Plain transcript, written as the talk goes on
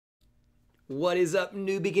What is up,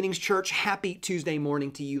 New Beginnings Church? Happy Tuesday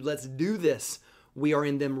morning to you. Let's do this. We are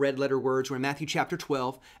in them red letter words. We're in Matthew chapter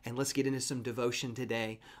 12, and let's get into some devotion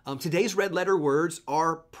today. Today's red letter words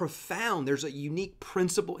are profound. There's a unique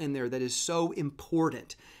principle in there that is so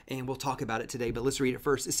important, and we'll talk about it today, but let's read it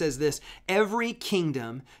first. It says this: every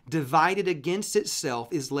kingdom divided against itself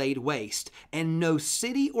is laid waste, and no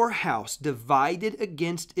city or house divided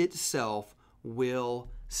against itself will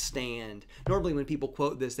stand. Normally when people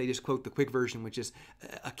quote this, they just quote the quick version, which is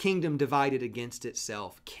a kingdom divided against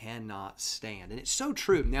itself cannot stand. And it's so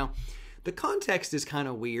true. Now, the context is kind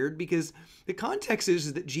of weird because the context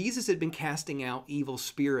is that Jesus had been casting out evil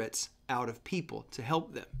spirits out of people to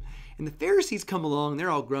help them. And the Pharisees come along, they're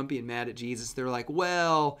all grumpy and mad at Jesus. They're like,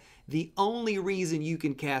 well, the only reason you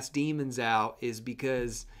can cast demons out is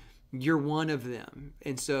because you're one of them.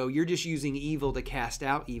 And so you're just using evil to cast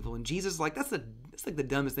out evil. And Jesus is like, that's like the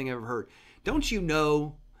dumbest thing I've ever heard. Don't you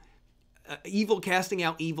know evil casting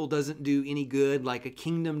out evil doesn't do any good? Like a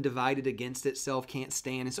kingdom divided against itself can't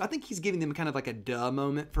stand. And so I think he's giving them kind of like a duh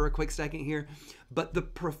moment for a quick second here. But the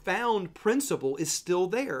profound principle is still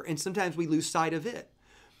there. And sometimes we lose sight of it.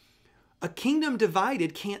 A kingdom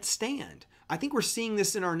divided can't stand. I think we're seeing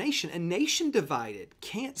this in our nation. A nation divided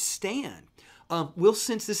can't stand. We'll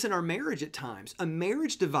sense this in our marriage at times. A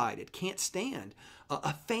marriage divided can't stand.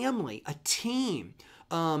 A family, a team.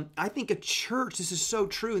 I think a church, this is so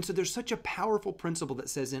true. And so there's such a powerful principle that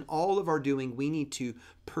says in all of our doing, we need to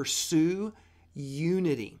pursue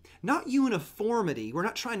unity, not uniformity. We're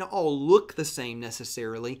not trying to all look the same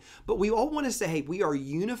necessarily, but we all want to say, hey, we are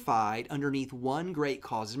unified underneath one great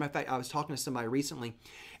cause. As a matter of fact, I was talking to somebody recently,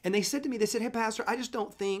 and they said to me, they said, hey, Pastor, I just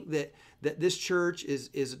don't think that this church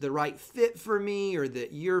is the right fit for me, or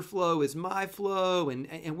that your flow is my flow,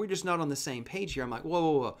 and we're just not on the same page here. I'm like, whoa,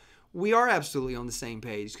 whoa, whoa. We are absolutely on the same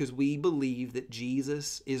page because we believe that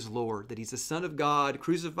Jesus is Lord, that he's the Son of God,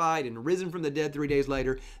 crucified and risen from the dead 3 days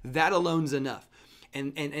later. That alone's enough.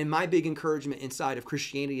 And my big encouragement inside of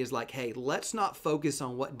Christianity is like, hey, let's not focus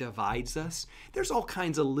on what divides us. There's all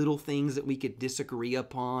kinds of little things that we could disagree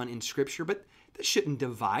upon in Scripture, but that shouldn't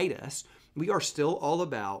divide us. We are still all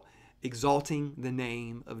about exalting the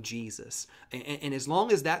name of Jesus. And as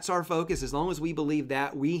long as that's our focus, as long as we believe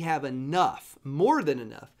that, we have enough, more than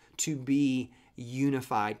enough, to be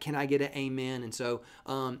unified. Can I get an amen? And so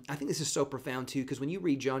I think this is so profound too, because when you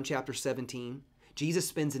read John chapter 17, Jesus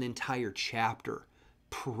spends an entire chapter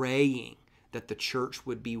praying that the church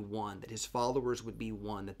would be one, that his followers would be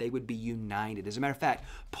one, that they would be united. As a matter of fact,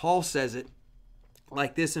 Paul says it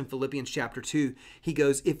like this in Philippians chapter 2. He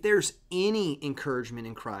goes, if there's any encouragement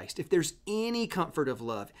in Christ, if there's any comfort of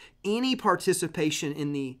love, any participation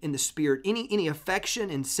in the Spirit, any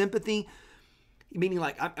affection and sympathy, meaning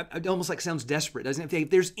like, it almost like sounds desperate, doesn't it? If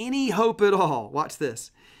there's any hope at all, watch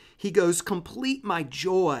this. He goes, complete my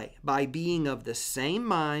joy by being of the same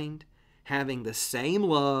mind, having the same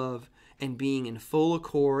love, and being in full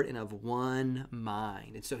accord and of one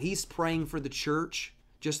mind. And so he's praying for the church,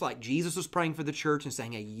 just like Jesus was praying for the church and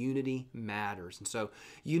saying, hey, unity matters. And so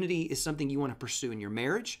unity is something you want to pursue in your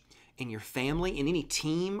marriage, in your family, in any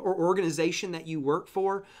team or organization that you work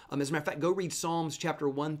for. As a matter of fact, go read Psalms chapter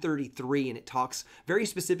 133, and it talks very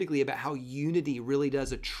specifically about how unity really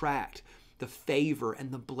does attract the favor and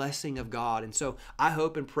the blessing of God. And so I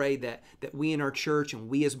hope and pray that we in our church and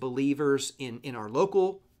we as believers in our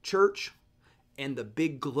local church and the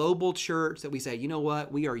big global church, that we say, you know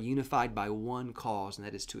what, we are unified by one cause, and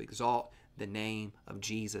that is to exalt the name of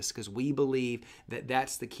Jesus, because we believe that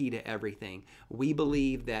that's the key to everything. We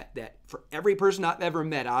believe that for every person I've ever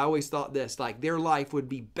met, I always thought this, like their life would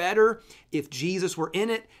be better if Jesus were in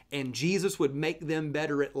it, and Jesus would make them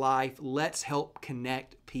better at life. Let's help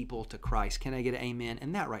connect people to Christ. Can I get an amen?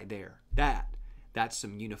 And that right there, that's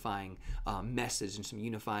some unifying message and some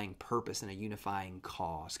unifying purpose and a unifying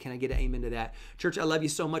cause. Can I get an amen to that? Church, I love you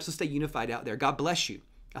so much. Let's stay unified out there. God bless you.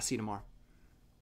 I'll see you tomorrow.